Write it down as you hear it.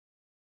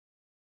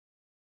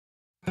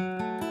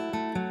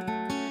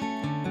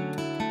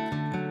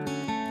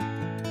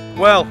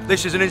Well,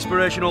 this is an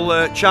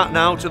inspirational chat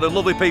now to the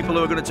lovely people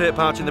who are going to take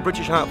part in the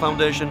British Heart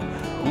Foundation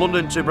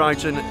London to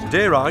Brighton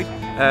day ride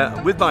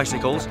with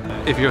bicycles.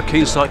 If you're a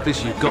keen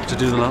cyclist, you've got to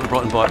do the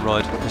Brighton Night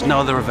Ride. There's no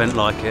other event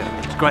like it.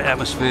 It's a great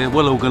atmosphere,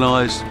 well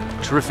organised,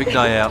 terrific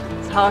day out.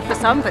 It's hard for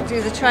some, but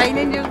do the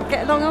training, you'll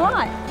get along all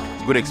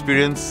right. Good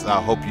experience.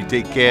 I hope you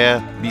take care,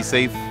 be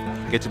safe,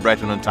 get to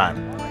Brighton on time.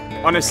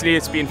 Honestly,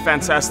 it's been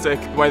fantastic.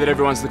 The way that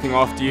everyone's looking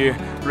after you,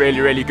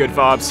 really good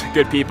vibes,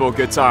 good people,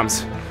 good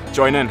times.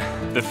 Join in.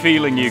 The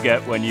feeling you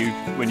get when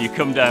you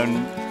come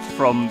down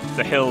from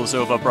the hills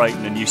over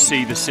Brighton and you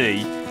see the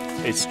sea,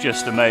 it's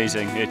just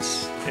amazing.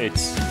 It's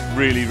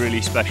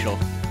really special.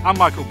 I'm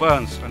Michael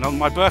Burns, and on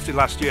my birthday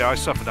last year I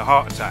suffered a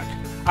heart attack.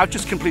 I've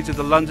just completed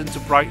the London to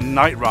Brighton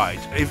Night Ride.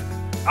 If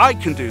I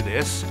can do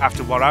this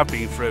after what I've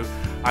been through,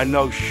 I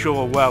know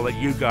sure well that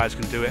you guys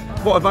can do it.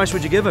 What advice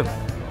would you give them?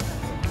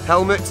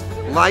 Helmet,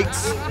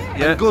 lights,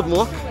 and good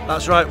luck.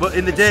 That's right, but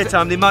in the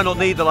daytime they might not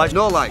need the lights.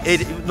 No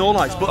lights. No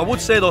lights, but I would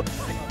say though,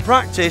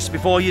 practice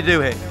before you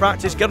do it.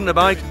 Practice, get on the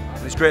bike,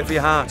 and it's great for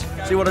your heart.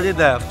 See what I did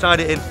there? I've tied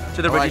it in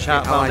to the British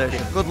Heart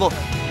Foundation. Good luck.